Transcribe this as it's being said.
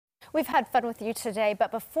We've had fun with you today,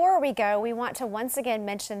 but before we go, we want to once again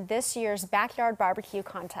mention this year's Backyard Barbecue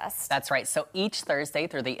Contest. That's right. So each Thursday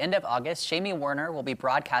through the end of August, Jamie Warner will be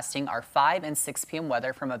broadcasting our 5 and 6 p.m.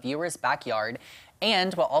 weather from a viewer's backyard.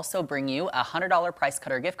 And we'll also bring you a $100 Price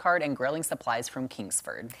Cutter gift card and grilling supplies from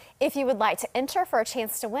Kingsford. If you would like to enter for a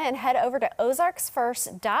chance to win, head over to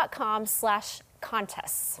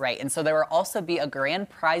ozarksfirst.com/contests. Right, and so there will also be a grand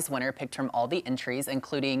prize winner picked from all the entries,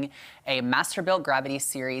 including a Masterbuilt Gravity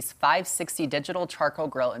Series 560 digital charcoal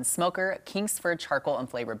grill and smoker, Kingsford charcoal and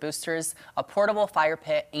flavor boosters, a portable fire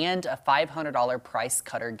pit, and a $500 Price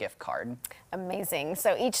Cutter gift card. Amazing.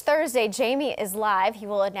 So each Thursday, Jamie is live. He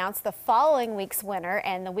will announce the following week's winner,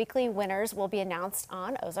 and the weekly winners will be announced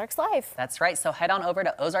on Ozarks Live. That's right. So head on over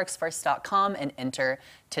to ozarksfirst.com and enter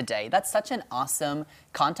today. That's such an awesome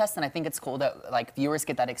contest, and I think it's cool that viewers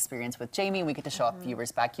get that experience with Jamie. We get to show off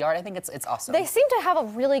viewers' backyard. I think it's awesome. They seem to have a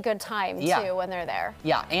really good time too when they're there.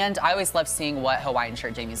 Yeah, and I always love seeing what Hawaiian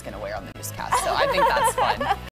shirt Jamie's going to wear on the newscast. So I think that's fun.